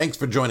Thanks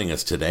for joining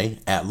us today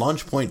at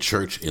Launch Point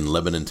Church in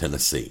Lebanon,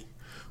 Tennessee.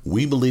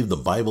 We believe the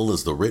Bible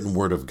is the written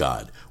word of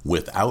God,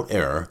 without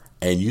error,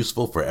 and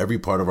useful for every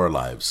part of our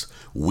lives.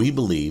 We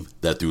believe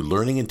that through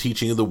learning and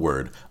teaching of the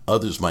word,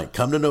 others might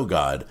come to know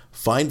God,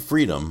 find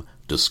freedom,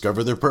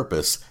 discover their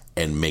purpose,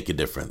 and make a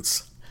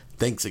difference.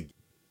 Thanks again.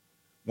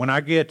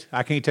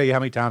 I can't tell you how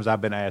many times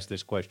I've been asked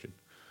this question.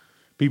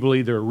 People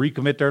either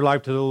recommit their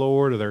life to the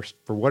Lord, or they're,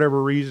 for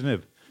whatever reason,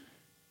 have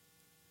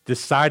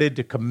decided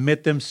to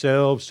commit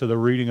themselves to the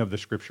reading of the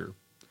Scripture.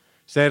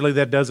 Sadly,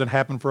 that doesn't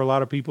happen for a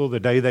lot of people the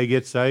day they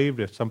get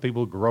saved. Some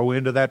people grow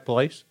into that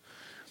place.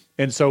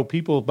 And so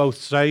people both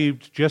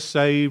saved, just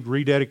saved,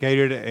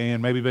 rededicated,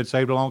 and maybe been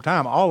saved a long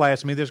time, all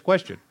ask me this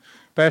question.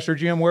 Pastor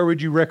Jim, where would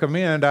you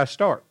recommend I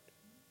start?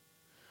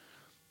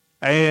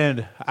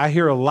 And I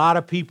hear a lot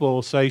of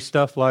people say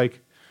stuff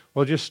like,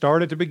 well, just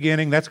start at the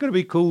beginning. That's going to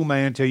be cool,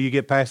 man, until you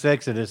get past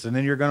Exodus, and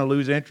then you're going to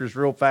lose interest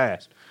real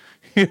fast.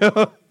 You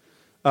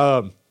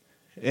know?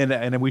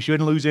 And we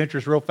shouldn't lose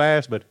interest real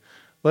fast, but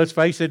let's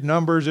face it,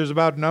 numbers is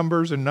about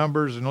numbers, and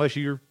numbers, unless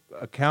you're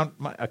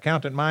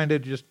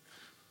accountant-minded,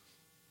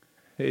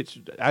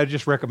 I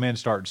just recommend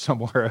starting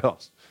somewhere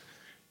else.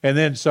 And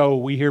then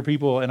so I hear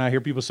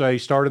people say,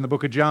 start in the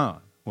book of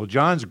John. Well,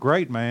 John's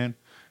great, man,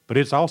 but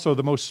it's also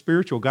the most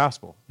spiritual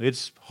gospel.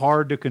 It's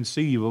hard to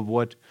conceive of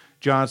what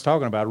John's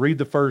talking about. Read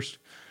the first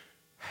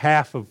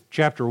half of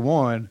chapter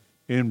 1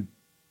 in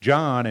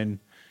John, and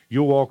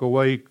you'll walk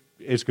away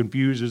as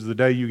confused as the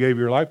day you gave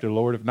your life to the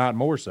Lord, if not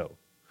more so.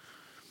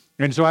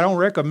 And so I don't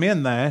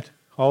recommend that,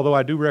 although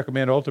I do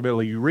recommend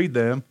ultimately you read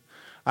them.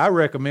 I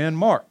recommend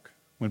Mark.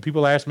 When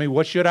people ask me,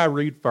 what should I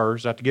read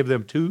first, I have to give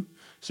them two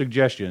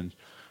suggestions.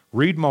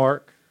 Read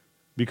Mark,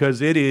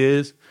 because it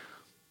is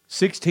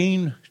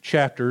 16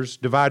 chapters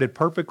divided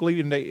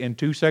perfectly in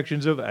two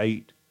sections of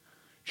 8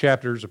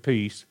 chapters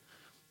apiece.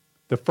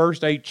 The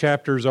first 8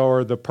 chapters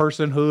are the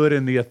personhood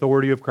and the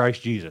authority of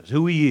Christ Jesus,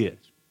 who he is.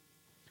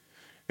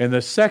 And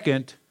the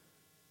second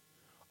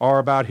are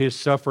about his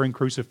suffering,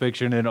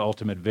 crucifixion, and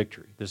ultimate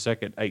victory, the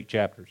second 8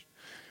 chapters.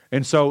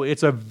 And so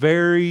it's a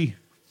very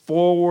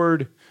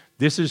forward,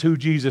 this is who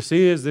Jesus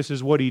is, this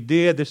is what he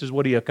did, this is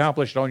what he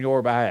accomplished on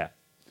your behalf.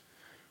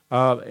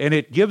 And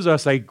it gives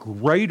us a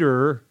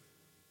greater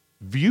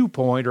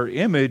viewpoint or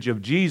image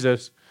of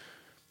Jesus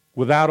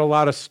without a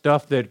lot of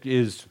stuff that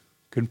is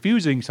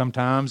confusing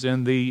sometimes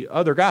in the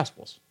other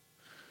Gospels.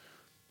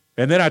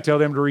 And then I tell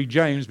them to read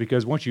James,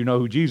 because once you know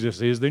who Jesus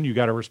is, then you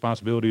got a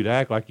responsibility to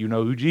act like you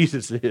know who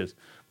Jesus is.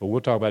 But we'll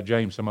talk about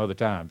James some other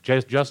time.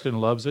 Justin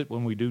loves it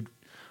when we do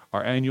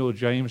our annual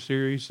James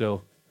series.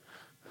 So,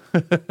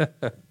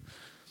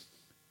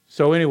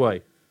 so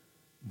anyway,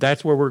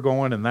 that's where we're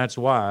going, and that's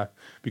why.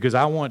 Because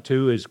I want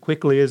to, as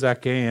quickly as I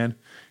can,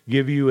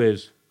 give you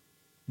as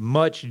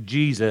much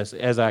Jesus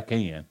as I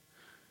can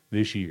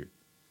this year.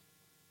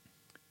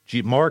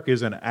 Mark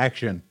is an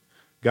action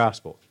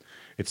gospel.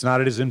 It's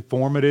not as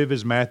informative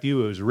as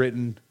Matthew. It was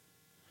written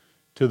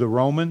to the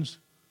Romans,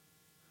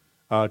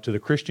 to the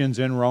Christians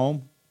in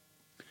Rome.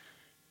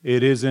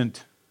 It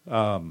isn't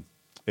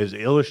as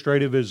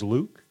illustrative as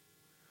Luke,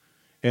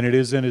 and it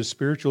isn't as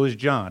spiritual as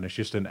John. It's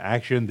just an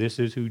action, this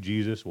is who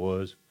Jesus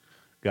was,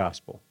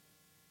 gospel.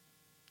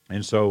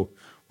 And so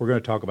we're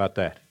going to talk about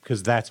that,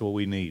 because that's what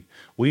we need.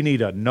 We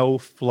need a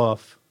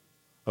no-fluff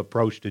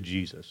approach to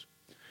Jesus.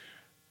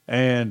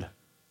 And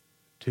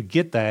to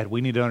get that,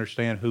 we need to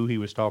understand who he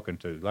was talking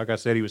to. Like I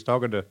said, he was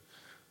talking to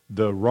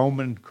the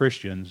Roman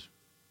Christians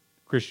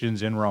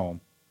in Rome,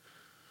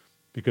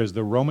 because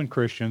the Roman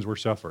Christians were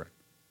suffering.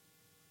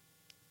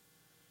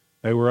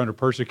 They were under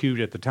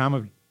persecution. At the time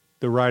of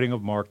the writing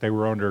of Mark, they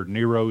were under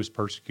Nero's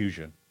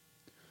persecution,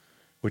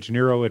 which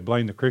Nero had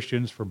blamed the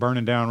Christians for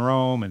burning down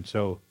Rome, and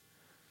so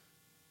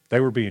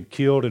they were being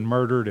killed and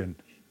murdered in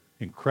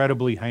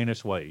incredibly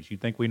heinous ways. You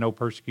think we know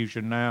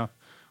persecution now?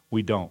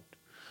 We don't.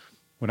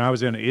 When I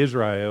was in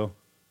Israel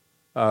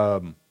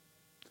in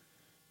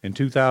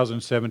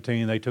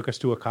 2017, they took us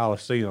to a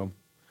Colosseum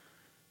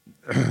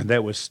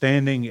that was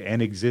standing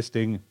and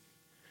existing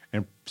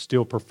and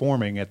still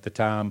performing at the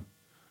time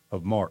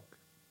of Mark.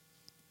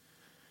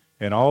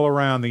 And all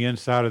around the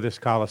inside of this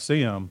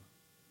Colosseum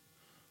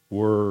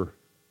were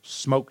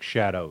smoke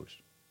shadows,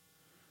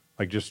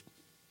 like just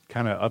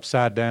kind of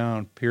upside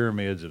down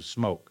pyramids of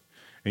smoke.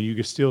 And you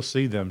could still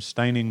see them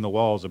staining the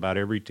walls about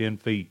every 10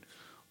 feet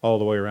all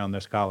the way around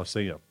this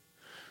Colosseum.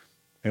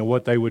 And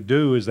what they would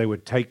do is they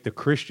would take the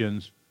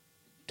Christians,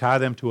 tie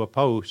them to a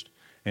post,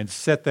 and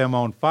set them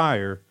on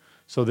fire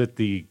so that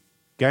the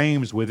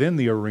games within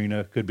the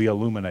arena could be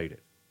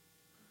illuminated.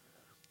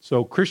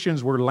 So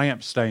Christians were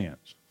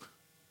lampstands.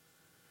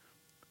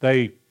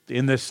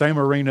 In this same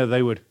arena,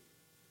 they would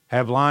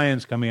have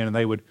lions come in, and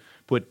they would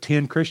put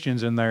 10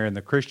 Christians in there, and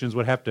the Christians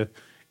would have to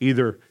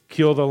either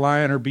kill the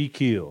lion or be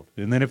killed.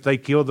 And then if they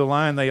killed the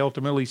lion, they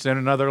ultimately sent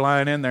another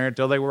lion in there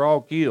until they were all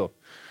killed.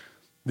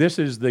 This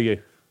is the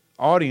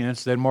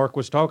audience that Mark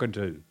was talking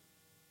to.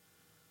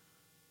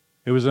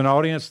 It was an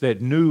audience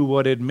that knew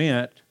what it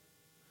meant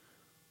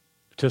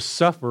to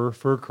suffer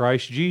for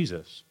Christ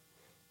Jesus.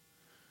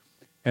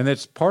 And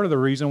that's part of the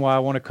reason why I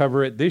want to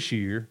cover it this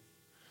year,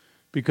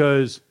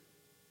 because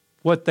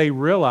what they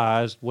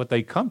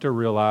come to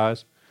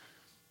realize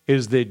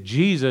is that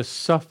Jesus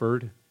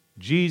suffered,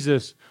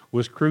 Jesus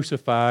was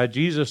crucified,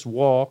 Jesus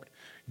walked,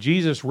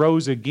 Jesus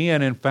rose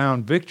again and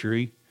found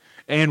victory,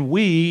 and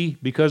we,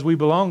 because we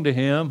belong to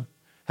him,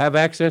 have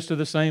access to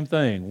the same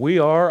thing. We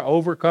are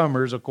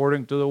overcomers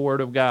according to the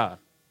Word of God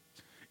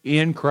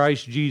in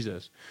Christ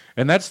Jesus.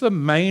 And that's the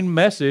main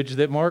message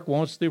that Mark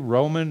wants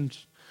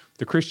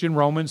the Christian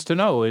Romans to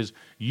know, is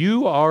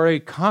you are a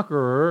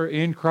conqueror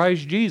in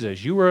Christ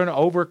Jesus. You are an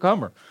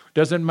overcomer.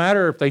 Doesn't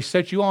matter if they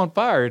set you on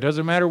fire. It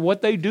doesn't matter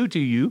what they do to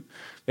you.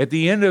 At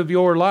the end of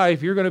your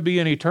life, you're going to be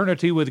in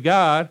eternity with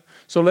God.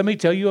 So let me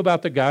tell you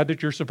about the God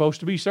that you're supposed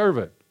to be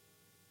serving.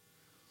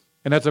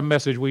 And that's a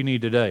message we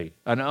need today.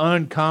 An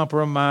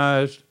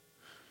uncompromised,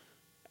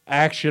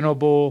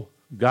 actionable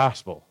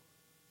gospel.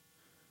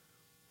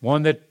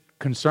 One that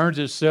concerns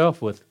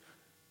itself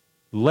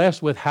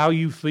less with how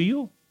you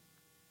feel,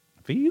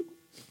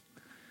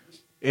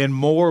 and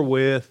more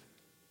with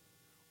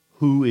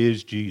who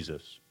is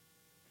Jesus.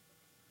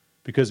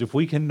 Because if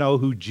we can know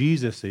who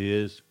Jesus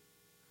is,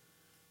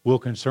 we'll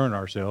concern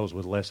ourselves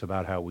with less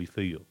about how we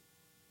feel.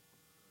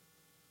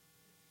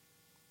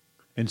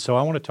 And so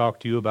I want to talk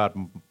to you about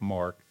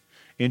Mark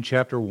in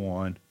chapter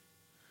 1.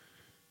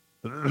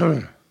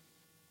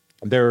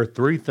 There are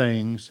three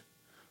things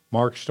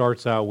Mark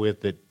starts out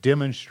with that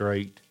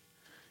demonstrate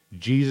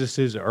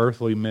Jesus'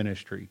 earthly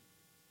ministry.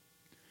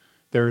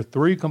 There are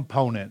three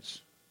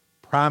components,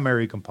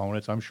 primary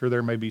components. I'm sure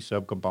there may be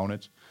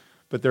subcomponents,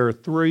 but there are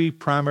three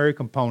primary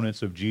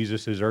components of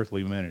Jesus'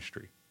 earthly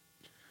ministry.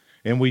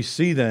 And we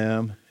see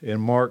them in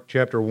Mark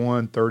chapter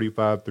 1,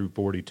 35 through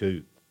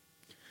 42.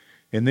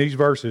 In these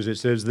verses, it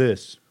says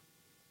this: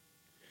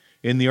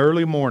 in the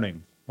early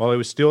morning, while it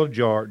was still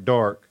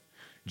dark,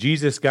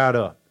 Jesus got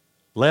up,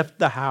 left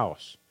the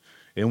house,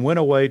 and went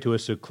away to a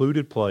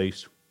secluded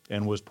place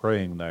and was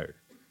praying there.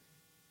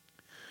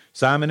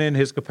 Simon and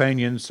his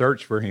companions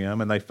searched for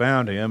him, and they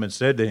found him and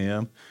said to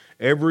him,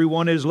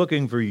 "Everyone is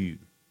looking for you."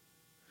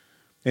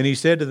 And he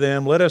said to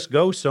them, "Let us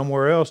go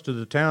somewhere else to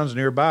the towns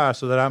nearby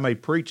so that I may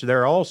preach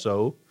there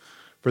also,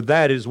 for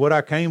that is what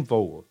I came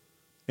for."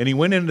 And he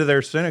went into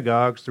their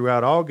synagogues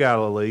throughout all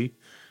Galilee,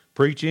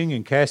 preaching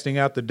and casting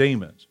out the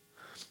demons.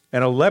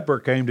 And a leper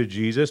came to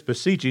Jesus,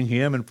 beseeching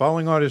him and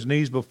falling on his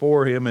knees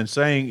before him and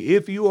saying,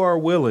 "If you are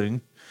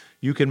willing,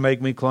 you can make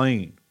me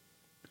clean."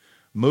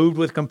 Moved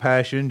with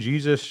compassion,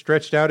 Jesus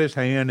stretched out his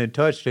hand and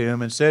touched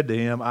him and said to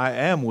him, "I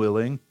am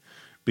willing,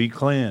 be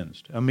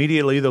cleansed."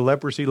 Immediately the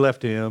leprosy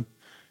left him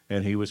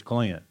and he was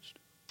cleansed.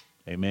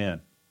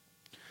 Amen.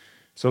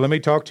 So let me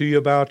talk to you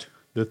about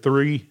the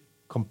three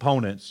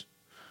components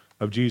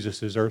of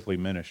Jesus' earthly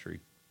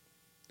ministry.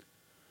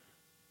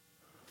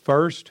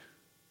 First,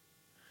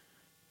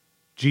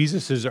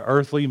 Jesus'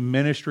 earthly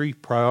ministry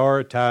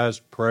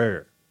prioritized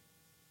prayer.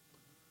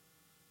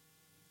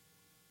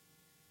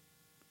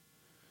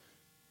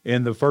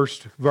 In the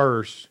first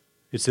verse,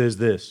 it says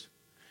this: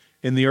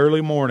 in the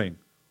early morning,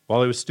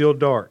 while it was still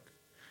dark,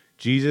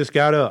 Jesus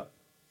got up,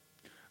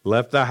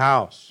 left the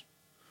house,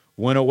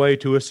 went away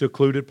to a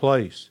secluded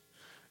place,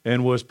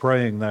 and was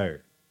praying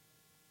there.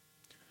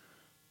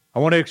 I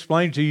want to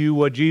explain to you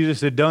what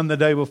Jesus had done the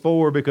day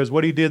before, because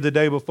what he did the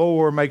day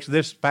before makes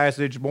this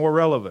passage more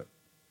relevant.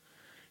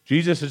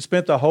 Jesus had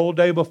spent the whole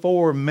day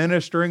before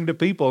ministering to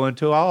people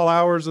until all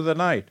hours of the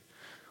night.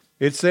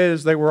 It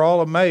says they were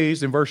all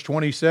amazed in verse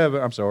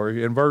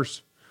 33,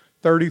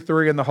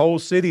 and the whole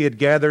city had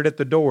gathered at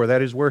the door.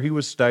 That is where he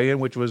was staying,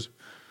 which was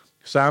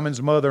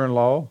Simon's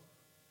mother-in-law.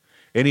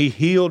 And he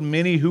healed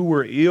many who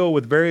were ill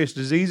with various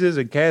diseases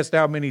and cast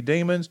out many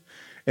demons.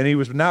 And he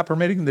was not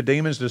permitting the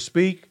demons to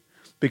speak,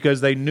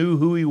 because they knew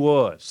who he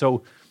was.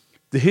 So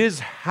his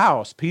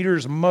house,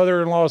 Peter's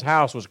mother-in-law's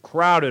house, was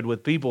crowded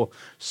with people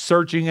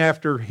searching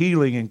after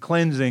healing and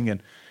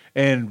cleansing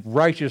and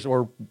righteous,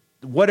 or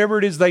whatever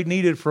it is they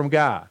needed from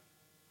God.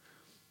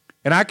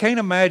 And I can't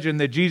imagine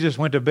that Jesus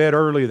went to bed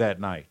early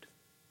that night.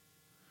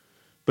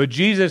 But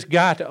Jesus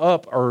got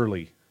up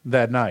early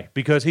that night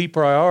because he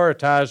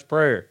prioritized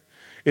prayer.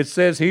 It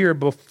says here,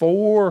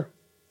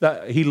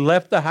 he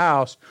left the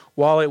house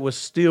while it was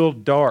still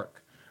dark.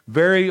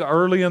 Very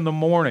early in the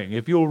morning.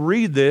 If you'll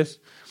read this,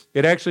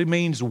 it actually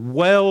means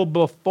well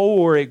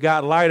before it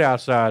got light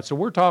outside. So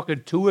we're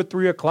talking 2 or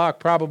 3 o'clock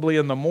probably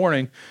in the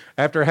morning.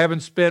 After having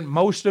spent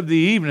most of the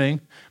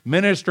evening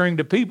ministering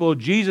to people,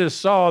 Jesus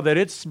saw that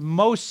it's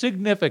most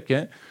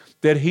significant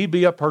that he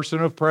be a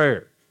person of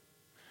prayer.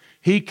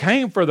 He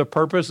came for the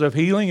purpose of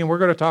healing, and we're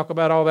going to talk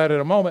about all that in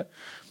a moment.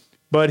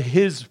 But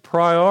his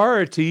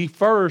priority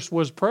first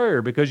was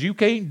prayer, because you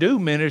can't do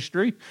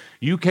ministry,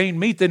 you can't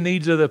meet the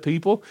needs of the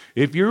people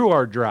if you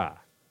are dry.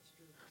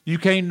 You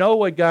can't know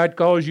what God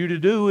calls you to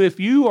do if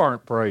you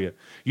aren't praying.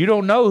 You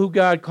don't know who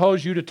God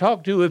calls you to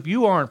talk to if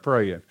you aren't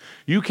praying.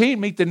 You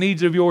can't meet the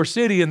needs of your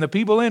city and the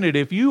people in it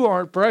if you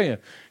aren't praying.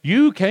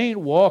 You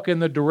can't walk in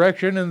the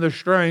direction and the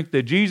strength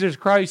that Jesus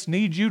Christ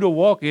needs you to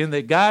walk in,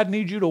 that God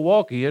needs you to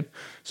walk in,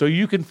 so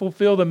you can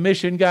fulfill the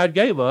mission God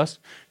gave us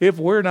if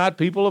we're not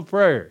people of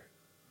prayer.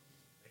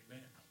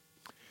 Amen.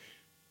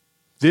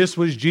 This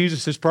was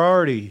Jesus'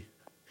 priority.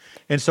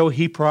 And so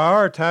he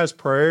prioritized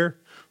prayer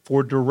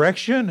for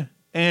direction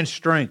and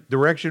strength.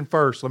 Direction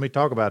first. Let me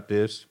talk about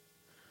this.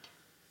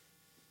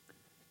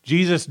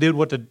 Jesus did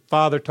what the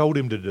Father told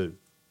him to do.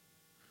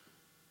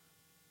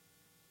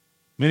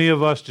 Many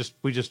of us just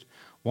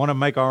want to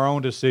make our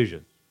own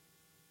decisions.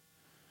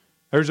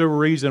 There's a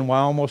reason why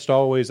almost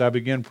always I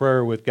begin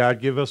prayer with, God,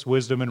 give us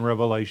wisdom and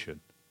revelation.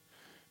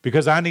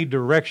 Because I need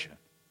direction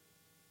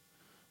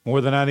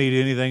more than I need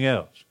anything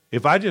else.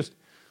 If I just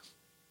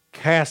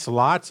cast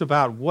lots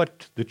about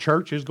what the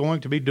church is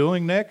going to be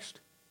doing next,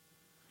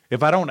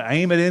 if I don't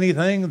aim at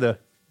anything, the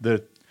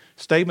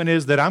statement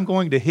is that I'm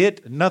going to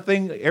hit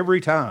nothing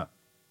every time.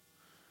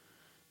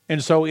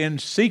 And so in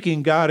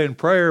seeking God in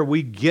prayer,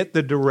 we get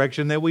the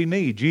direction that we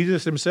need.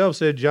 Jesus himself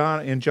said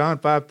in John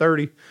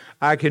 5:30,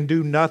 I can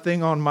do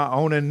nothing on my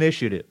own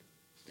initiative.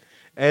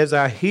 As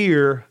I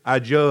hear, I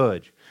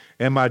judge.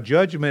 And my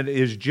judgment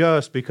is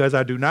just because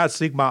I do not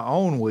seek my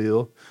own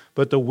will,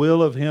 but the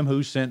will of him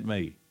who sent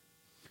me.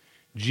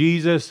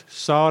 Jesus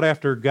sought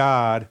after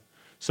God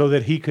so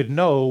that he could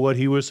know what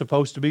he was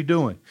supposed to be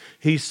doing.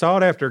 He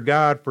sought after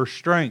God for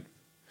strength.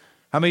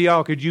 How many of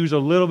y'all could use a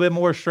little bit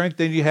more strength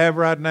than you have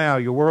right now?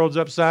 Your world's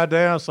upside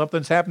down.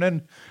 Something's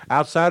happening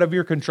outside of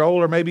your control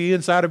or maybe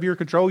inside of your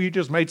control. You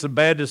just made some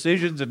bad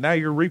decisions and now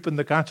you're reaping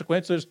the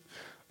consequences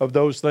of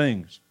those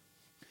things.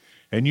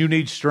 And you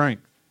need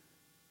strength.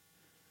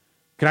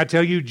 Can I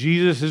tell you,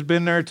 Jesus has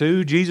been there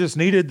too? Jesus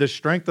needed the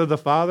strength of the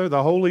Father,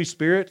 the Holy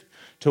Spirit,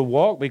 to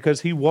walk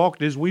because he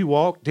walked as we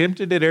walk,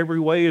 tempted in every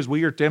way as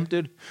we are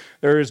tempted.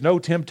 There is no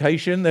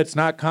temptation that's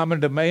not common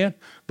to man,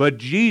 but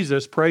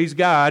Jesus, praise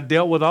God,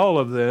 dealt with all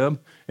of them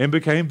and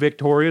became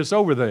victorious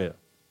over them.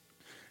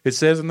 It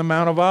says in the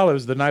Mount of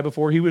Olives, the night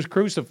before he was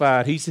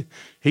crucified,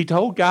 he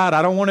told God,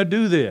 I don't want to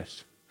do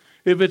this.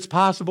 If it's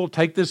possible,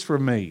 take this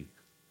from me.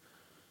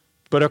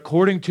 But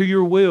according to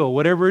your will,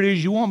 whatever it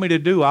is you want me to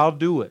do, I'll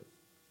do it.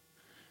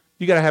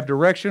 You got to have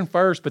direction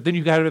first, but then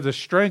you got to have the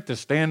strength to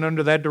stand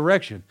under that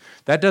direction.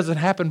 That doesn't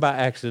happen by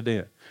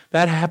accident.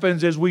 That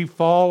happens as we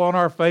fall on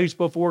our face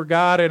before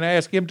God and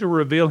ask him to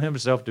reveal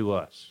himself to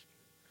us.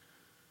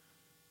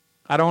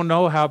 I don't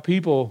know how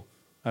people,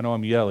 I know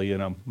I'm yelly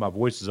and my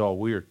voice is all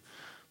weird,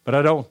 but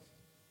I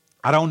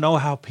don't know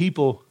how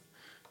people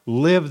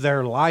live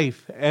their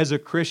life as a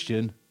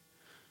Christian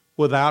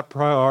without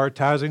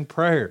prioritizing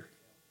prayer.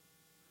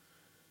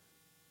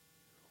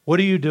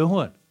 What are you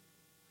doing?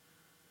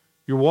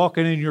 You're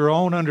walking in your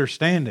own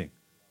understanding.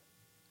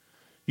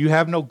 You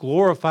have no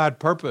glorified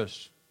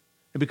purpose.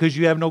 And because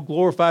you have no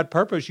glorified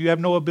purpose, you have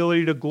no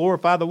ability to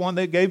glorify the one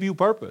that gave you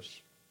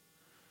purpose.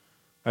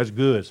 That's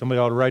good. Somebody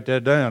ought to write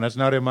that down. That's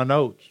not in my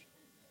notes.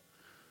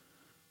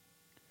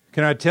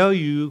 Can I tell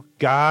you,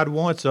 God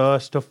wants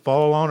us to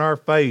fall on our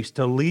face,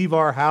 to leave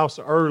our house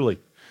early.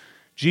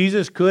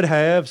 Jesus could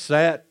have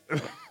sat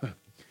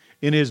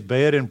in his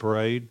bed and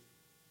prayed.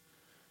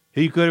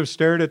 He could have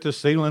stared at the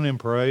ceiling and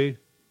prayed.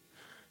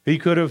 He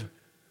could have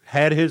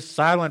had his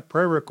silent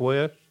prayer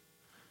request,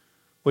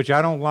 which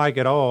I don't like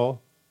at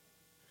all,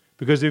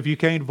 because if you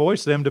can't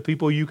voice them to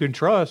people you can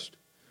trust,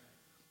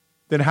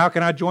 then how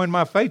can I join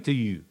my faith to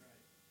you?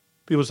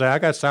 People say, I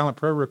got silent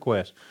prayer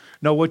requests.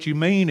 No, what you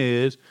mean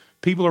is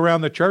people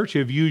around the church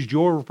have used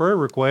your prayer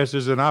request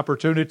as an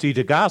opportunity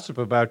to gossip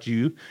about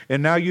you,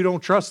 and now you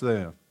don't trust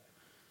them.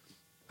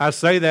 I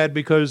say that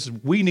because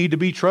we need to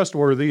be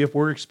trustworthy if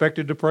we're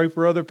expected to pray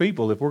for other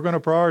people. If we're going to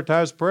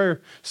prioritize prayer,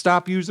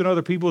 stop using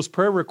other people's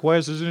prayer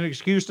requests as an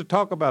excuse to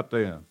talk about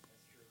them.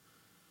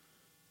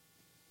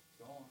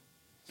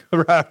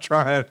 Right,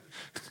 trying.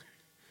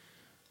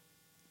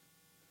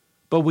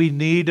 But we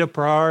need to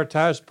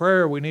prioritize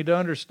prayer. We need to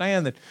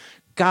understand that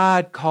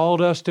God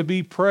called us to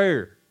be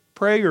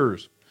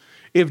prayers.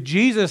 If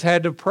Jesus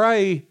had to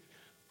pray,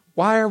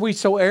 why are we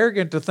so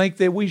arrogant to think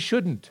that we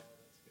shouldn't?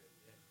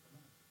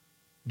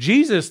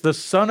 Jesus, the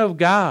Son of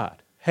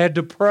God, had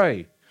to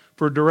pray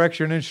for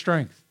direction and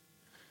strength.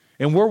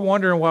 And we're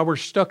wondering why we're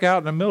stuck out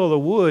in the middle of the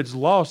woods,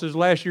 lost as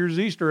last year's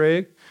Easter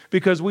egg,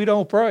 because we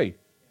don't pray.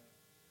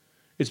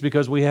 It's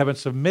because we haven't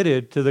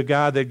submitted to the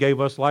God that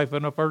gave us life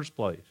in the first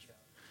place.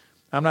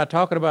 I'm not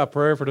talking about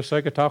prayer for the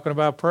sake of talking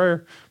about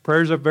prayer.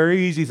 Prayer is a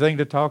very easy thing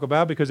to talk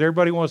about because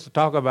everybody wants to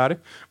talk about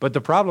it. But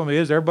the problem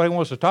is everybody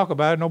wants to talk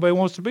about it, nobody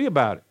wants to be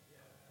about it.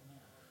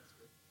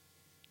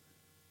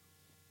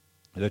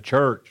 The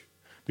church,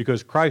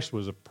 because Christ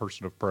was a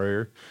person of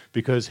prayer,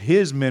 because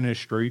his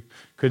ministry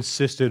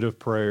consisted of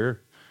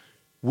prayer,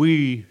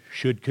 we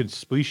should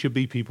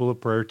be people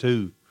of prayer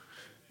too.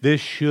 This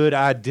should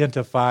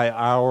identify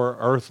our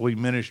earthly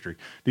ministry.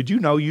 Did you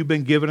know you've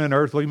been given an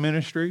earthly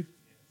ministry?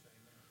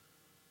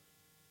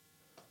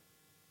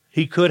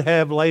 He could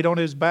have laid on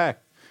his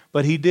back,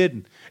 but he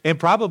didn't, and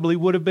probably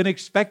would have been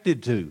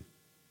expected to.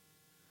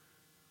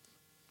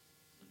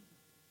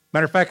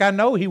 Matter of fact, I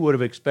know he would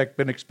have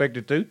been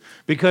expected to,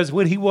 because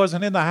when he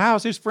wasn't in the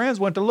house, his friends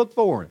went to look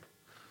for him.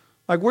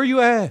 Like, where you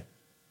at?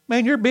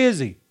 Man, you're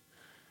busy.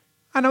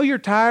 I know you're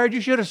tired. You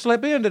should have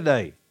slept in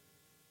today.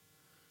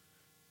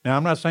 Now,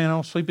 I'm not saying I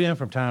don't sleep in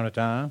from time to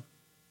time.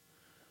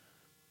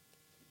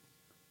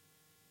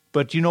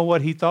 But you know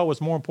what he thought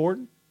was more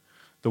important?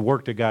 The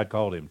work that God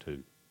called him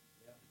to.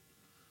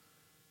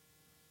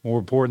 More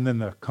important than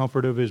the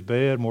comfort of his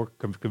bed, more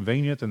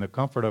convenient than the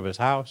comfort of his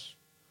house.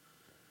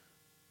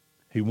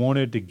 He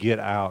wanted to get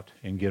out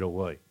and get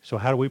away. So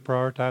how do we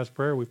prioritize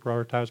prayer? We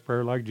prioritize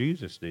prayer like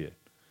Jesus did.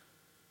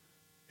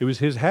 It was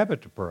his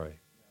habit to pray.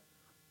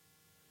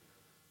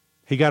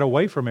 He got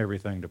away from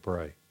everything to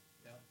pray.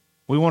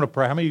 We want to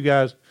pray. How many of you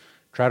guys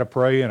try to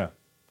pray in a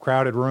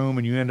crowded room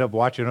and you end up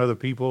watching other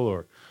people,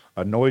 or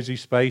a noisy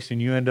space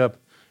and you end up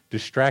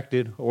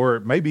distracted, or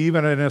maybe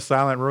even in a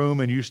silent room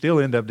and you still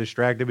end up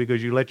distracted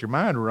because you let your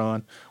mind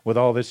run with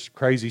all this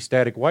crazy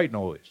static white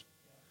noise?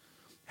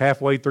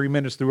 Halfway, 3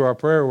 minutes through our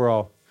prayer, we're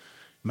all,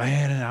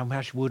 man,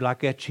 I would like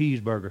that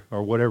cheeseburger,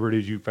 or whatever it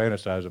is you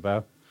fantasize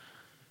about.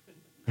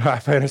 I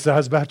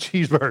fantasize about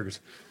cheeseburgers.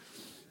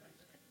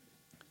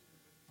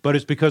 But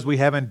it's because we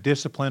haven't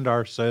disciplined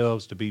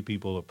ourselves to be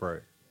people of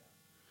prayer.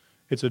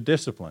 It's a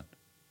discipline.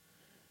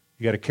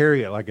 You got to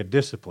carry it like a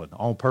discipline,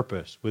 on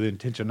purpose, with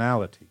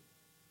intentionality.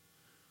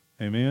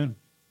 Amen?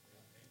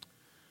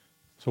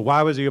 So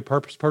why was he a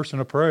person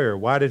of prayer?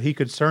 Why did he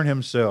concern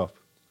himself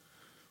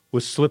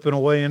with slipping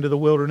away into the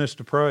wilderness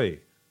to pray?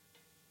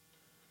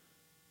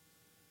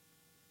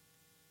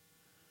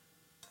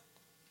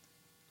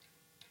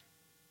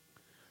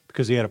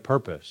 Because he had a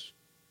purpose.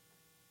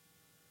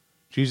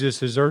 Jesus,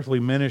 his earthly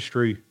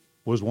ministry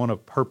was one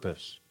of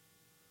purpose.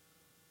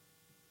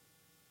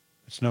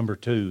 It's number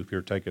 2 if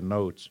you're taking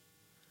notes.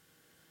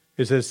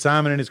 It says,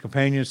 Simon and his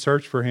companions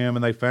searched for him,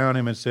 and they found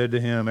him and said to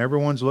him,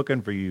 everyone's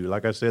looking for you.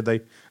 Like I said,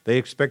 they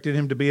expected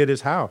him to be at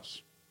his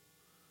house.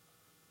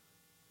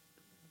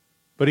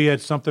 But he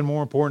had something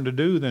more important to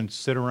do than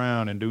sit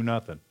around and do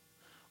nothing,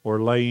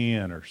 or lay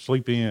in, or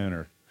sleep in,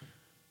 or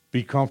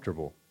be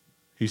comfortable.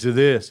 He said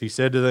this, he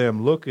said to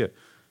them,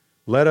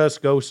 let us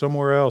go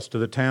somewhere else to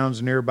the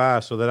towns nearby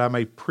so that I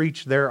may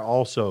preach there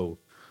also,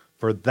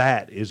 for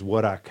that is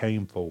what I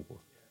came for.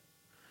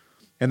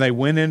 And they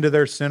went into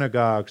their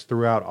synagogues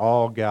throughout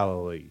all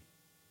Galilee.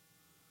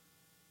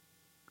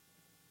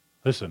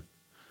 Listen,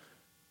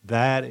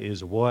 that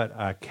is what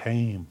I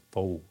came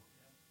for.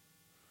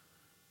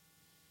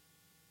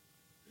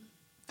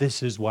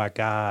 This is why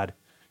God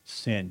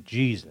sent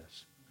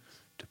Jesus,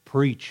 to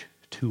preach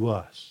to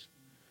us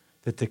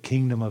that the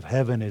kingdom of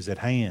heaven is at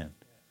hand.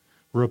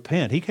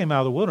 Repent. He came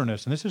out of the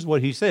wilderness, and this is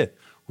what he said.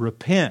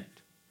 Repent,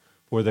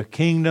 for the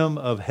kingdom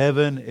of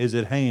heaven is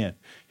at hand.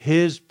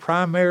 His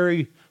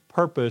primary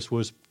purpose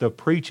was the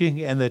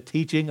preaching and the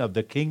teaching of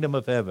the kingdom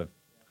of heaven.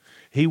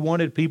 He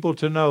wanted people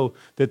to know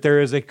that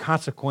there is a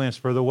consequence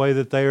for the way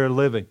that they are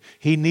living.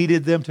 He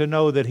needed them to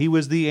know that he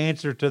was the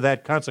answer to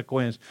that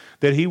consequence,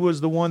 that he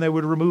was the one that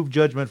would remove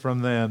judgment from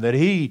them, that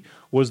he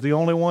was the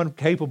only one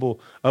capable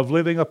of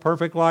living a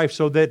perfect life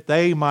so that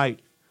they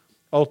might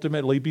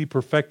ultimately be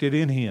perfected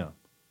in him.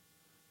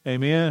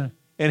 Amen.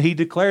 And he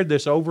declared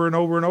this over and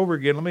over and over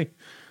again.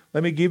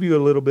 Let me give you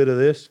a little bit of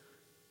this.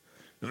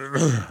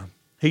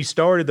 He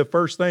started, the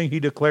first thing he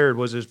declared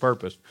was his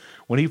purpose.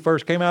 When he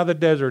first came out of the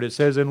desert, it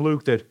says in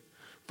Luke that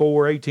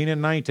 4:18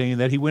 and 19,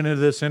 that he went into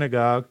the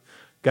synagogue,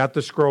 got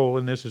the scroll,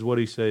 and this is what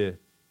he said.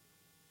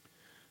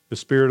 The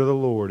Spirit of the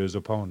Lord is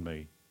upon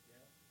me,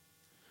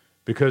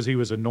 because he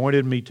has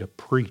anointed me to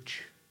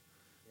preach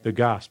the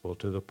gospel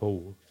to the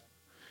poor.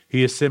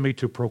 He has sent me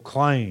to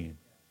proclaim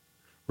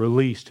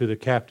release to the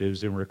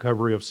captives and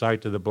recovery of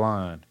sight to the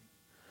blind,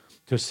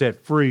 to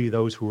set free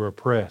those who are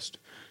oppressed,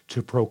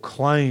 to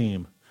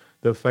proclaim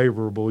the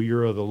favorable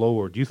year of the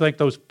Lord. Do you think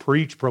those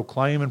preach,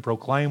 proclaim, and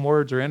proclaim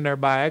words are in there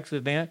by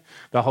accident?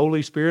 The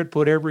Holy Spirit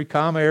put every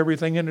comma,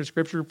 everything in the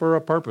Scripture for a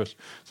purpose,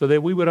 so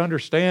that we would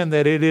understand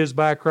that it is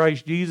by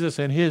Christ Jesus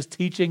and his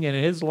teaching and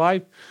his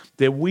life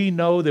that we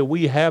know that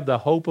we have the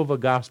hope of a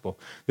gospel.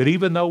 That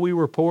even though we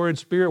were poor in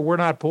spirit, we're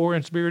not poor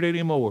in spirit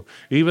anymore.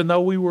 Even though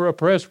we were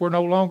oppressed, we're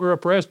no longer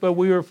oppressed, but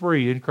we are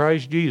free in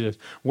Christ Jesus.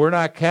 We're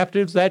not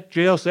captives. That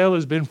jail cell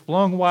has been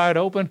flung wide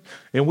open,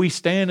 and we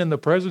stand in the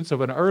presence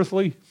of an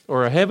earthly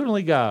or a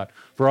heavenly God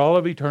for all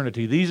of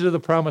eternity. These are the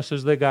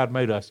promises that God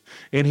made us.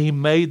 And he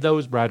made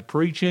those by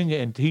preaching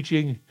and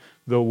teaching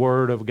the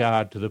word of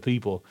God to the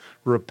people.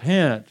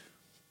 Repent,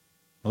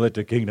 let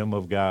the kingdom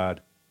of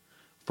God,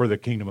 for the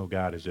kingdom of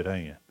God is at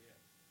hand.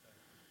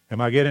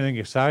 Am I getting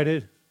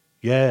excited?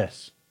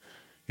 Yes.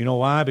 You know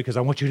why? Because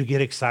I want you to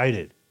get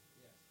excited.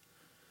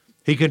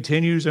 He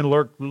continues in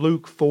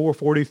Luke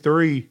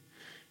 4:43.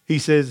 He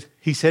said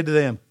to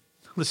them,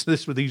 listen to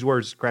this with these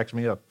words, cracks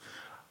me up.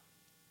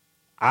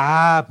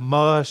 I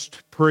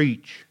must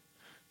preach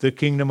the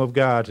kingdom of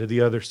God to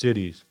the other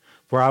cities,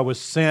 for I was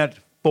sent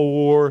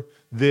for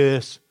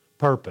this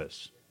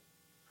purpose.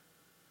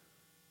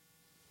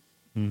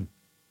 When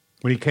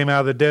he came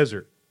out of the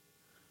desert,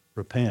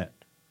 repent,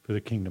 for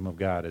the kingdom of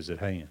God is at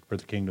hand, for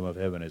the kingdom of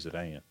heaven is at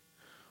hand.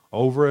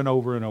 Over and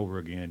over and over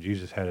again,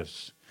 Jesus had a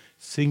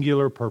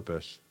singular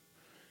purpose.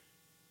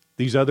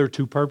 These other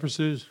two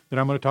purposes that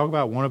I'm going to talk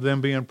about, one of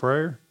them being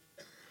prayer,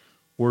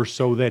 were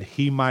so that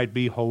he might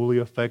be wholly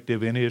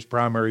effective in his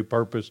primary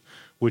purpose,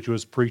 which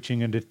was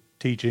preaching and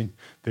teaching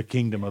the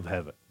kingdom of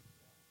heaven,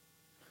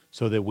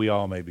 so that we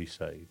all may be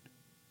saved.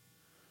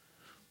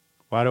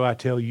 Why do I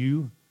tell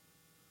you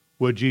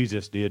what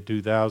Jesus did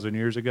 2,000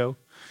 years ago?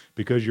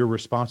 Because you're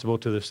responsible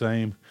to the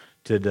same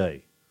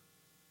today.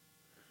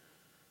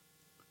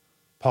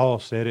 Paul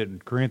said it in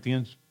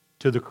Corinthians,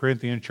 to the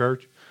Corinthian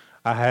church,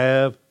 I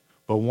have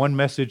but one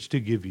message to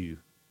give you,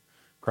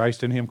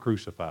 Christ and him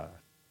crucified.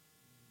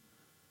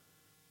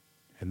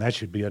 And that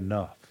should be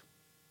enough.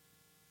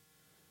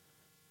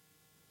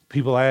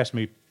 People ask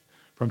me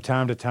from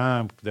time to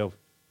time,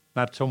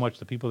 not so much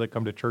the people that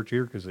come to church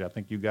here, because I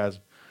think you guys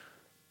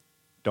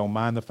don't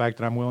mind the fact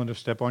that I'm willing to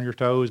step on your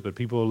toes, but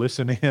people will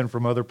listen in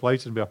from other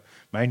places and be like,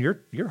 man,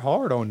 you're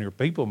hard on your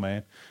people,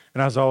 man.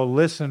 And I was all,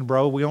 listen,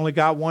 bro, we only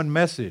got one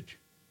message.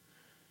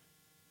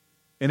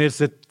 And it's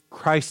that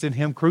Christ and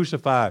him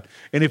crucified.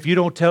 And if you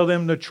don't tell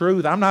them the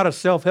truth, I'm not a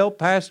self-help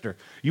pastor.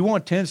 You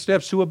want 10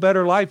 steps to a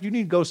better life, you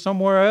need to go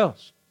somewhere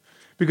else.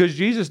 Because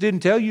Jesus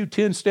didn't tell you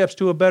 10 steps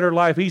to a better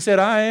life. He said,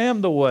 I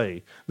am the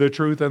way, the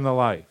truth, and the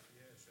life.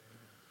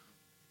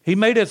 He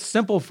made it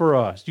simple for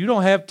us. You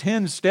don't have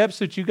 10 steps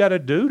that you got to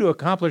do to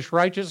accomplish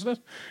righteousness.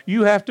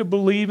 You have to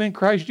believe in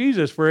Christ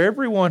Jesus. For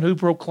everyone who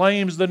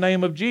proclaims the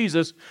name of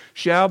Jesus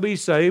shall be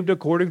saved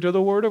according to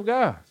the word of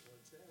God.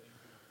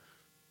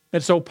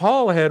 And so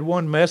Paul had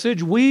one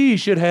message. We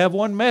should have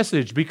one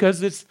message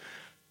because it's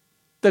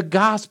the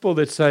gospel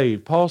that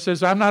saved. Paul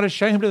says, I'm not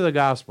ashamed of the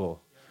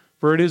gospel,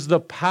 for it is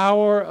the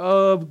power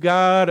of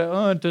God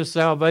unto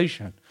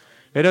salvation.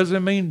 It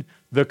doesn't mean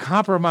the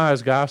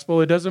compromise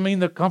gospel. It doesn't mean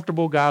the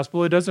comfortable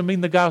gospel. It doesn't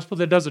mean the gospel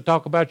that doesn't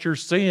talk about your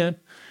sin.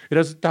 It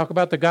doesn't talk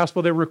about the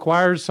gospel that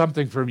requires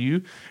something from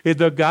you.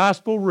 The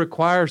gospel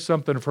requires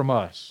something from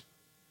us.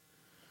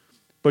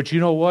 But you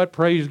know what?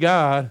 Praise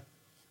God.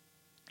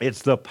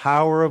 It's the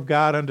power of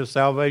God unto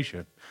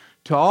salvation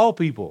to all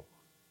people.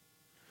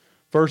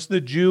 First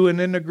the Jew and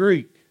then the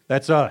Greek.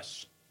 That's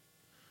us.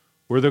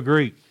 We're the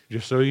Greek,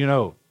 just so you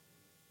know.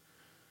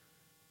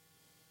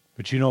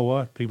 But you know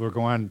what? People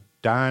are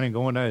dying and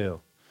going to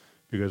hell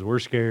because we're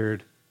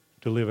scared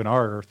to live in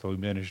our earthly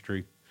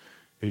ministry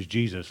as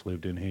Jesus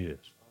lived in his.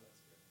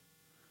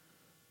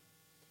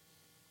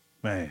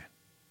 Man,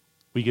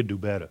 we can do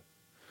better.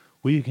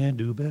 We can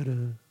do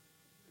better.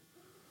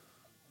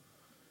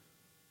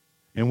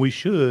 And we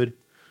should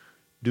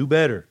do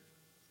better.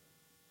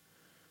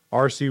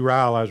 R.C.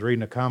 Ryle, I was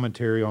reading a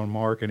commentary on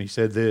Mark, and he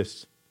said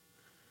this: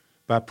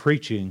 by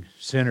preaching,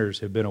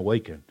 sinners have been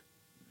awakened.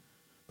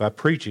 By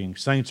preaching,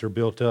 saints are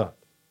built up.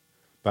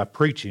 By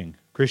preaching,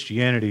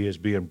 Christianity is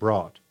being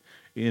brought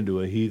into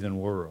a heathen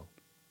world.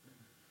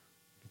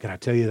 Can I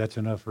tell you that's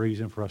enough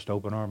reason for us to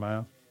open our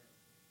mouth?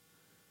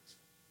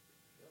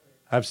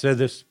 I've said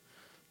this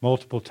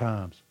multiple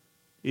times.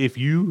 If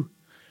you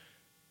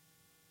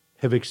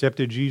have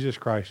accepted Jesus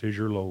Christ as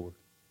your Lord,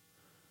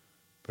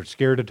 but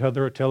scared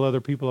to tell other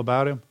people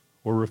about him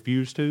or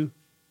refuse to,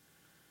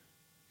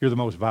 you're the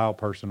most vile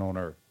person on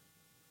earth.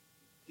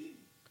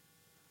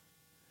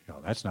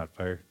 That's not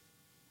fair.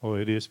 Well,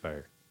 it is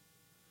fair.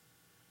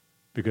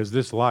 Because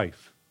this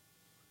life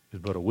is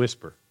but a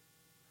whisper.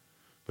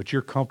 But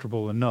you're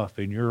comfortable enough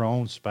in your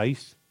own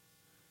space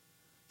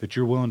that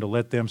you're willing to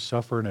let them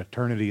suffer an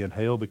eternity in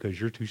hell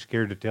because you're too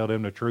scared to tell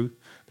them the truth.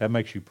 That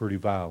makes you pretty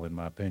vile, in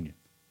my opinion.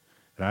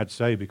 And I'd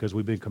say because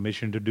we've been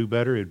commissioned to do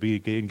better, it'd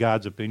be in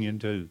God's opinion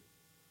too.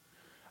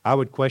 I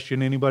would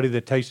question anybody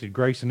that tasted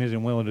grace and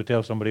isn't willing to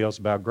tell somebody else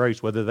about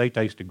grace, whether they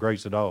tasted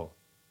grace at all.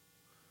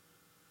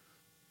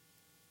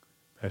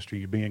 Pastor,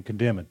 you're being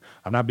condemning.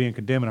 I'm not being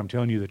condemning. I'm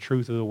telling you the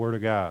truth of the Word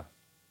of God.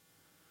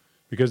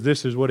 Because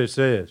this is what it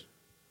says.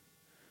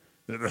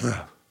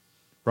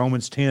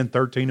 Romans 10,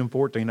 13, and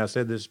 14. I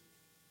said this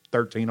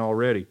 13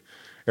 already.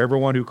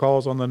 Everyone who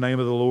calls on the name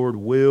of the Lord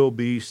will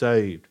be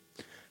saved.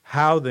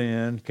 How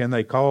then can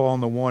they call on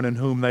the one in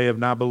whom they have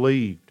not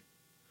believed?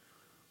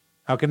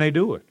 How can they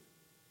do it?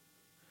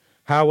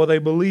 How will they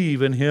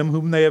believe in him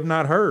whom they have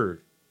not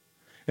heard?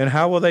 And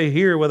how will they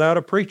hear without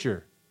a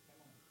preacher?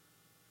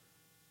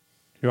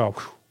 You're all,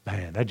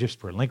 man, I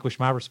just relinquished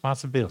my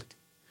responsibility.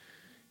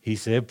 He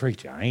said,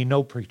 preacher. I ain't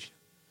no preacher.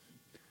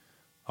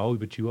 Oh,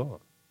 but you are.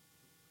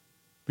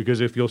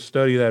 Because if you'll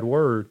study that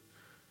word,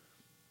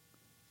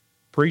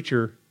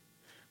 preacher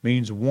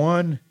means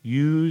one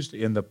used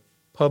in the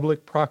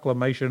public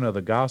proclamation of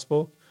the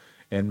gospel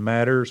and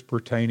matters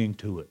pertaining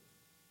to it.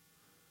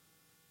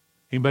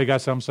 Anybody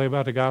got something to say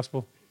about the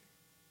gospel?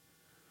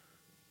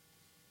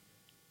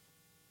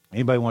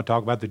 Anybody want to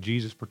talk about the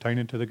Jesus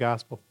pertaining to the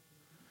gospel?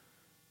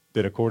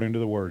 That according to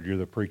the word, you're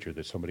the preacher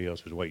that somebody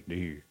else is waiting to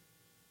hear.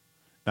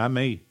 Not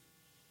me.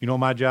 You know what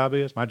my job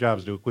is? My job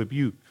is to equip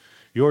you.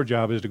 Your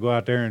job is to go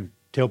out there and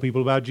tell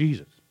people about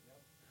Jesus.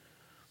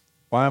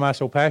 Why am I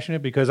so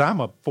passionate? Because I'm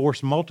a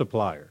force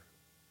multiplier.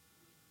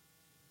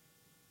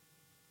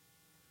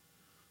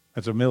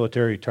 That's a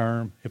military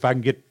term. If I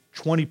can get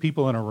 20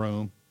 people in a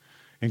room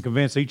and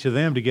convince each of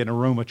them to get in a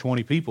room of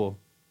 20 people,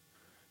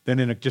 then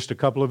in just a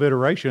couple of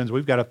iterations,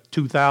 we've got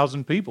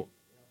 2,000 people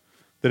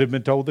that have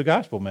been told the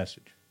gospel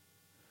message.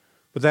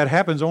 But that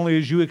happens only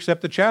as you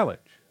accept the challenge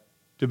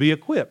to be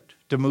equipped,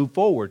 to move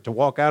forward, to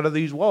walk out of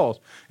these walls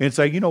and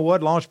say, you know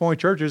what, Launch Point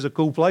Church is a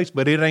cool place,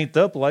 but it ain't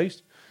the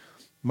place.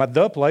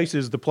 The place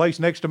is the place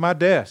next to my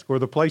desk, or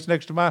the place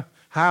next to my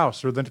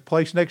house, or the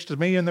place next to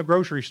me in the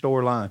grocery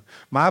store line.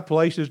 My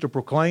place is to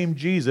proclaim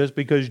Jesus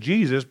because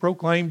Jesus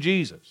proclaimed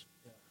Jesus.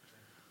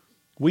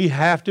 We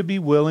have to be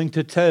willing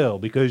to tell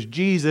because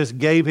Jesus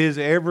gave his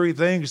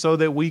everything so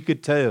that we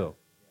could tell.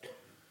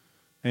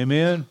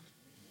 Amen?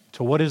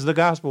 So what is the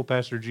gospel,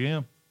 Pastor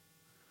Jim?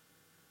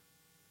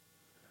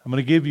 I'm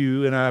going to give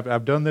you, and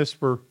I've done this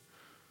for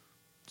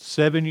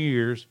 7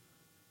 years.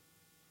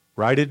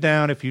 Write it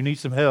down if you need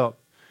some help.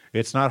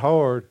 It's not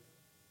hard.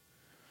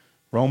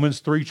 Romans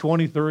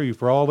 3:23,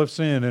 for all have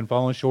sinned and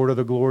fallen short of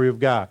the glory of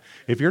God.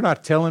 If you're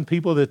not telling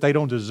people that they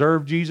don't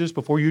deserve Jesus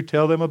before you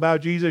tell them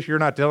about Jesus, you're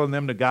not telling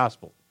them the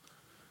gospel.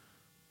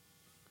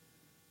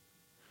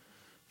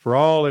 For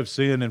all have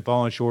sinned and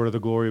fallen short of the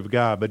glory of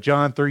God. But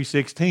John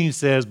 3:16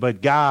 says,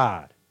 but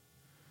God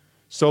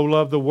so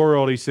loved the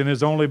world, he sent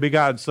his only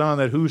begotten Son,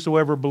 that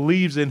whosoever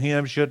believes in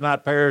him should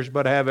not perish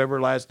but have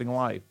everlasting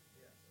life.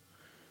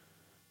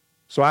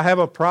 So I have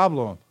a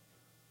problem,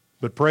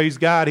 but praise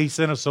God, he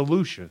sent a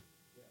solution.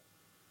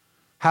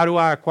 How do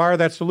I acquire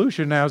that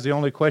solution now is the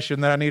only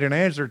question that I need an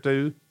answer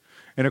to.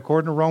 And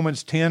according to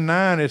Romans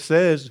 10:9, it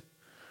says,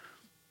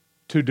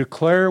 to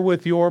declare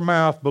with your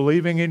mouth,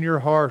 believing in your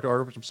heart,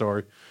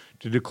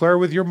 to declare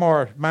with your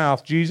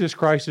mouth Jesus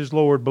Christ is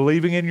Lord,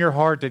 believing in your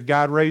heart that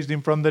God raised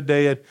him from the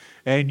dead,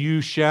 and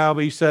you shall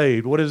be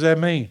saved. What does that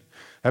mean?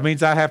 That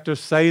means I have to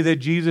say that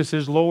Jesus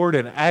is Lord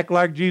and act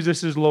like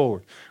Jesus is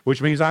Lord,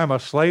 which means I'm a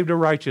slave to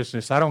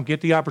righteousness. I don't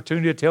get the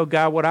opportunity to tell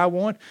God what I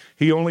want.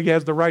 He only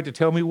has the right to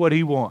tell me what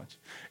he wants.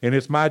 And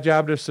it's my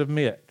job to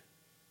submit.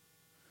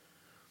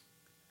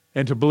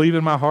 And to believe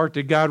in my heart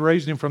that God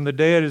raised him from the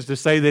dead is to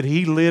say that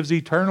he lives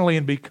eternally,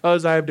 and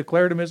because I have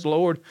declared him as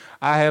Lord,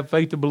 I have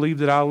faith to believe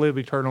that I'll live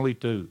eternally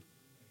too.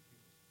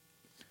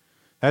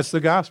 That's the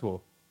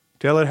gospel.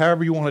 Tell it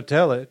however you want to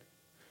tell it,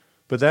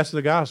 but that's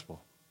the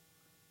gospel.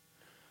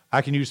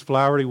 I can use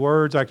flowery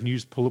words. I can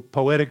use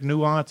poetic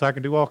nuance. I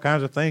can do all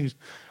kinds of things.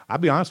 I'll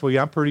be honest with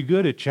you, I'm pretty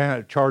good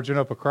at charging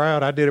up a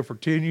crowd. I did it for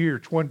 10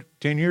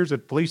 years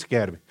at Police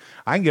Academy.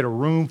 I can get a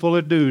room full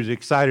of dudes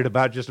excited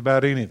about just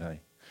about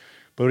anything.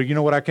 But you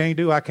know what I can't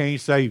do? I can't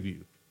save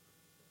you.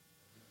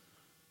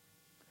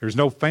 There's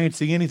no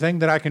fancy anything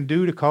that I can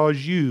do to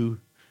cause you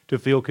to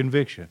feel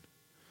conviction.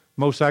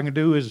 Most I can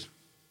do is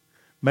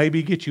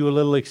maybe get you a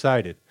little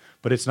excited,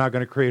 but it's not going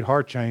to create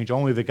heart change.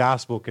 Only the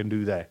gospel can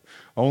do that.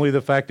 Only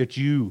the fact that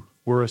you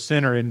were a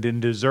sinner and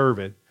didn't deserve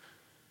it,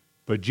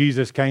 but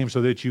Jesus came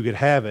so that you could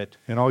have it,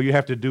 and all you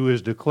have to do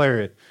is declare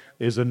it,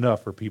 is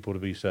enough for people to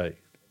be saved.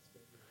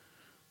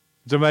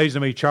 It's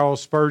amazing to me,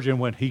 Charles Spurgeon,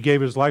 when he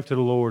gave his life to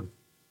the Lord,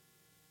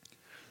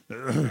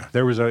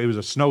 it was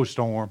a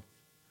snowstorm.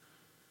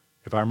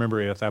 If I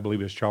remember it, I believe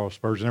it was Charles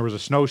Spurgeon. There was a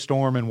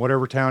snowstorm in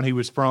whatever town he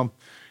was from,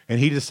 and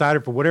he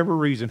decided for whatever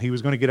reason he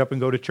was going to get up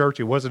and go to church.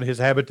 It wasn't his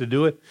habit to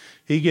do it.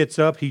 He gets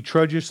up, he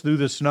trudges through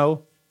the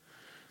snow,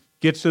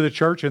 gets to the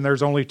church, and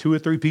there's only 2 or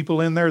 3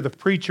 people in there. The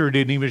preacher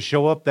didn't even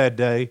show up that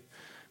day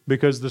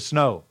because of the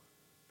snow.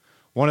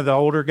 One of the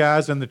older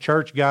guys in the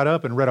church got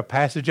up and read a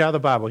passage out of the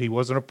Bible. He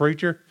wasn't a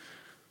preacher.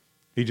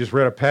 He just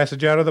read a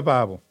passage out of the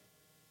Bible.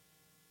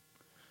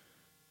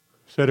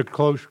 Said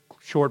a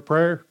short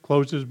prayer,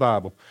 closed his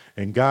Bible.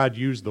 And God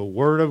used the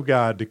Word of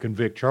God to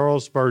convict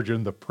Charles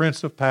Spurgeon, the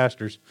prince of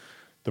pastors,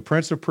 the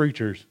prince of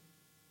preachers,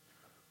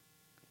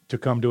 to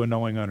come to a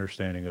knowing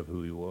understanding of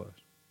who he was.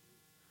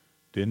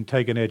 Didn't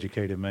take an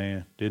educated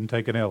man, didn't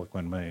take an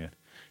eloquent man.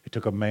 It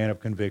took a man of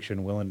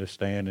conviction willing to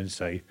stand and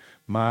say,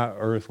 my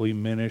earthly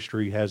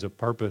ministry has a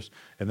purpose,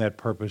 and that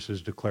purpose is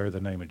to declare the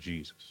name of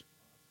Jesus.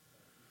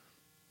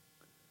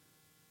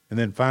 And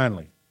then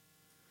finally,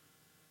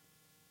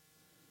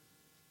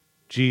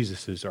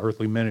 Jesus'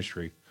 earthly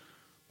ministry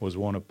was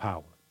one of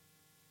power.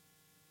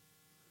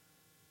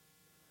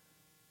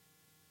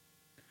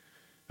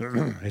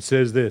 It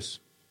says this,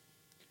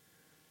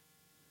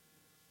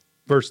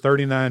 verse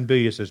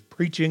 39b, it says,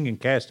 preaching and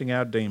casting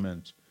out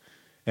demons.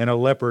 And a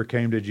leper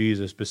came to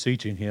Jesus,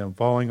 beseeching him,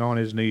 falling on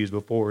his knees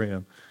before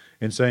him,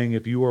 and saying,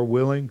 if you are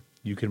willing,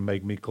 you can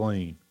make me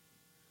clean.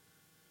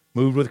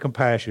 Moved with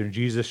compassion,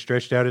 Jesus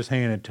stretched out his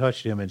hand and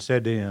touched him and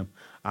said to him,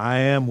 I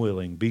am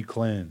willing, be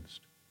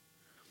cleansed.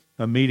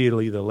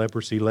 Immediately the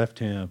leprosy left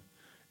him,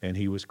 and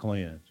he was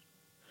cleansed.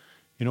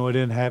 You know what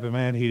didn't happen,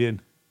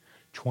 man?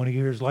 20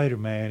 years later,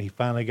 man, he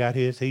finally got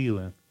his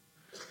healing.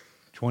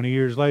 20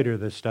 years later,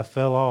 this stuff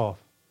fell off.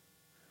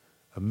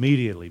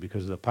 Immediately,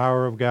 because the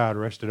power of God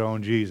rested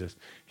on Jesus,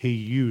 he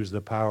used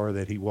the power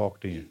that he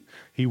walked in.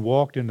 He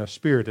walked in the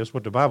Spirit. That's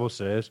what the Bible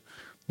says.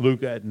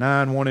 Luke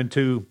 9:1 and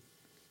 2.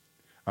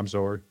 I'm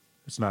sorry.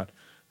 That's not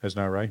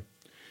right.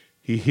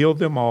 He healed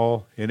them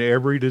all in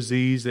every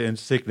disease and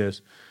sickness.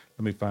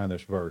 Let me find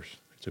this verse.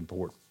 It's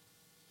important.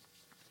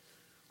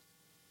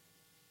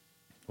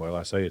 Well,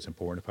 I say it's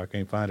important. If I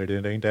can't find it,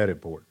 it ain't that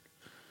important.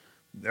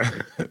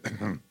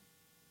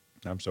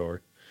 I'm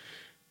sorry.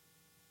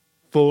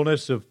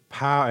 Fullness of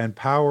power and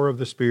power of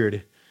the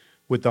Spirit.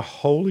 With the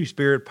Holy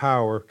Spirit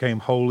power came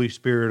Holy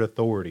Spirit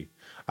authority.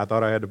 I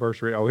thought I had the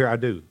verse read. Oh, here I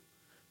do.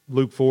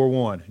 Luke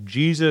 4:1.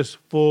 Jesus,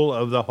 full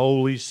of the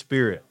Holy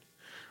Spirit,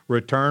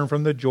 returned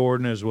from the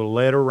Jordan and was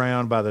led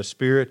around by the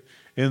Spirit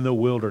in the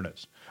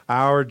wilderness.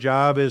 Our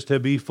job is to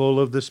be full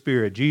of the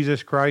Spirit.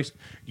 Jesus Christ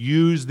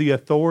used the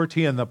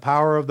authority and the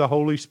power of the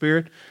Holy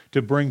Spirit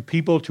to bring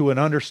people to an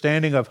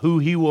understanding of who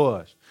He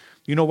was.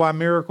 You know why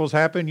miracles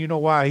happen? You know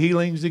why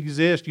healings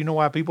exist? You know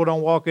why people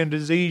don't walk in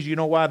disease? You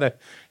know why the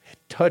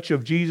touch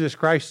of Jesus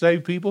Christ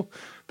saved people?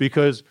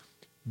 Because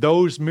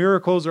those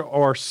miracles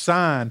are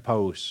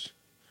signposts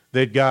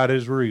that God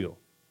is real.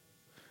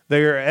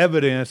 They are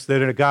evidence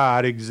that a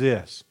God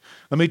exists.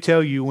 Let me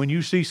tell you, when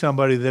you see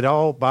somebody that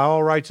by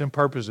all rights and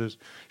purposes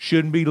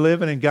shouldn't be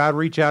living and God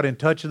reach out and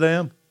touch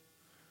them,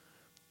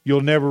 you'll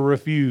never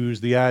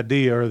refuse the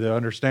idea or the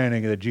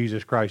understanding that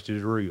Jesus Christ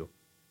is real.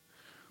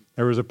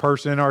 There was a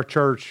person in our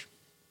church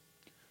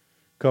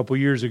a couple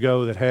years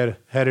ago that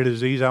had a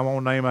disease I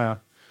won't name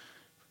out.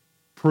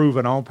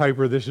 Proven on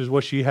paper this is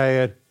what she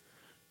had.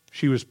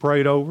 She was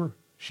prayed over.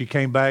 She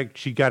came back.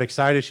 She got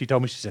excited. She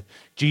told me, she said,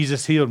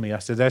 Jesus healed me. I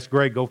said, that's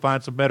great. Go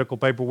find some medical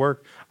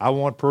paperwork. I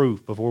want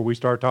proof before we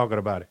start talking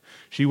about it.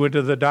 She went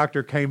to the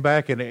doctor, came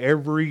back, and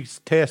every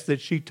test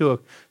that she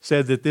took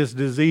said that this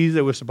disease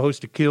that was supposed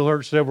to kill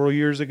her several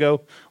years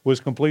ago was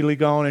completely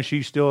gone, and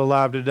she's still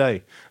alive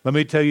today. Let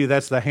me tell you,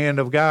 that's the hand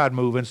of God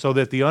moving so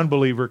that the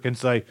unbeliever can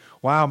say,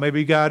 wow,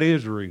 maybe God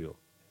is real.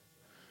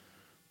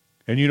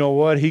 And you know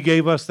what? He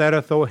gave us that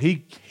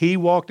authority. He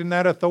walked in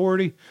that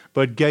authority,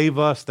 but gave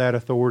us that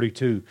authority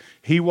too.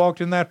 He walked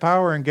in that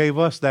power and gave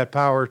us that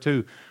power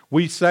too.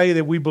 We say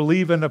that we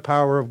believe in the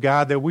power of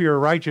God, that we are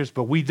righteous,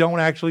 but we don't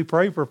actually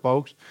pray for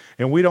folks,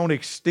 and we don't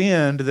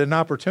extend an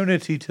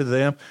opportunity to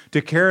them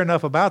to care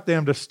enough about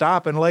them to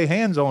stop and lay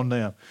hands on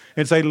them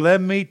and say,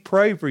 let me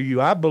pray for you.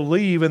 I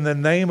believe in the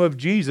name of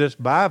Jesus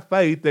by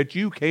faith that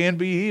you can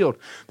be healed,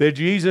 that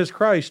Jesus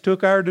Christ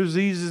took our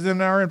diseases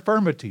and our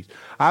infirmities.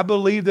 I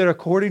believe that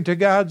according to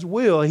God's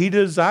will, He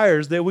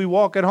desires that we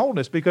walk in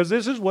wholeness, because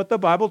this is what the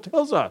Bible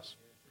tells us.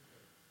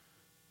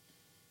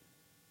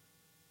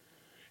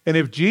 And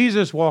if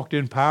Jesus walked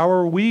in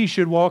power, we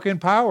should walk in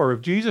power.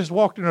 If Jesus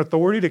walked in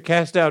authority to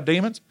cast out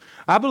demons,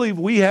 I believe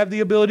we have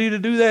the ability to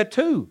do that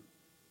too.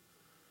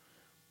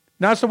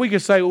 Not so we can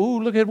say,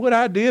 ooh, look at what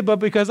I did, but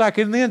because I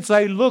can then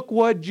say, look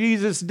what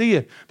Jesus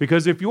did.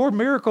 Because if your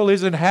miracle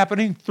isn't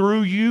happening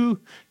through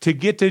you to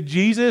get to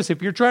Jesus,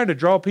 if you're trying to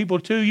draw people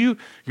to you,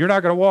 you're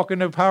not going to walk in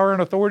the power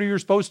and authority you're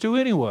supposed to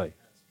anyway.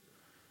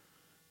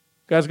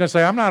 God's going to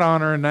say, I'm not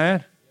honoring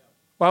that.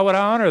 Why would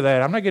I honor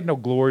that? I'm not getting no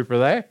glory for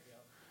that.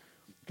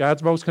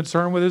 God's most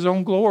concerned with His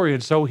own glory.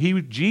 And so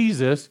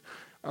Jesus'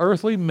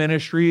 earthly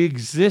ministry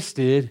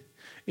existed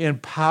in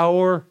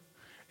power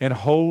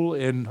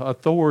and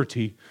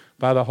authority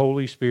by the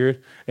Holy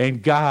Spirit.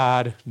 And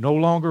God no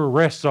longer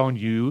rests on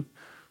you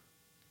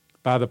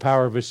by the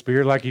power of His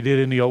Spirit like He did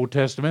in the Old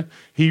Testament.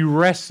 He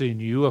rests in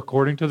you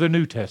according to the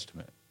New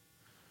Testament.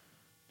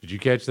 Did you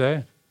catch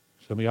that?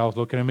 Some of y'all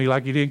looking at me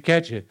like you didn't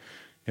catch it.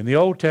 In the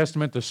Old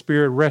Testament, the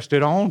Spirit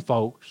rested on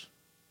folks.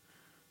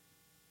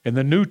 In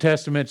the New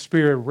Testament,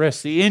 Spirit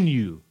rests in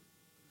you.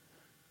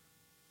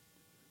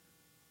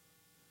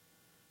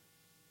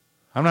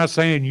 I'm not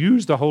saying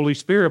use the Holy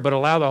Spirit, but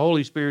allow the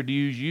Holy Spirit to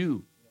use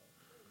you.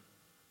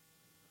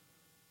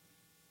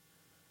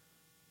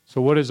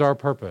 So what is our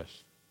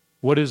purpose?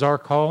 What is our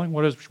calling?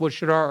 What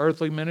should our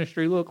earthly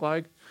ministry look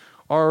like?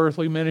 Our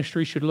earthly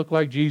ministry should look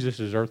like Jesus'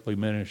 earthly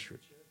ministry.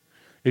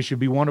 It should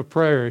be one of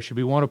prayer. It should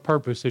be one of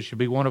purpose. It should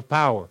be one of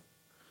power.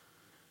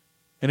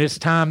 And it's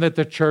time that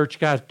the church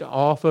got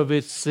off of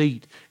its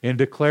seat and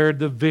declared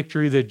the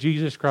victory that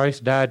Jesus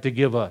Christ died to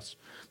give us.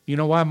 You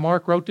know why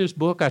Mark wrote this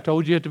book? I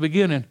told you at the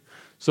beginning.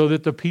 So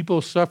that the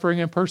people suffering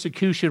in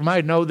persecution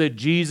might know that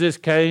Jesus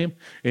came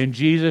and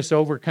Jesus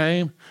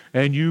overcame,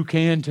 and you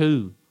can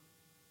too.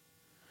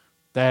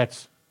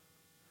 That's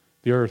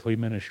the earthly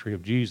ministry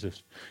of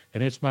Jesus.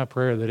 And it's my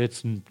prayer that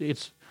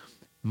it's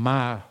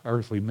my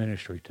earthly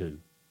ministry too.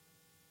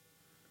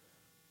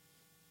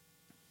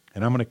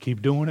 And I'm going to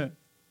keep doing it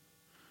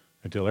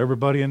until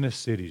everybody in this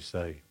city is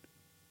saved.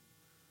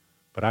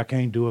 But I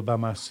can't do it by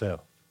myself.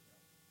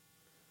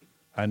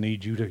 I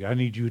need you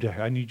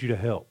to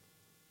help.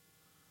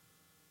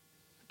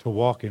 To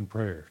walk in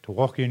prayer, to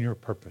walk in your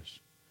purpose,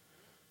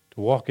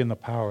 to walk in the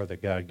power that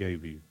God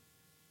gave you.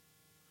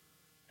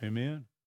 Amen.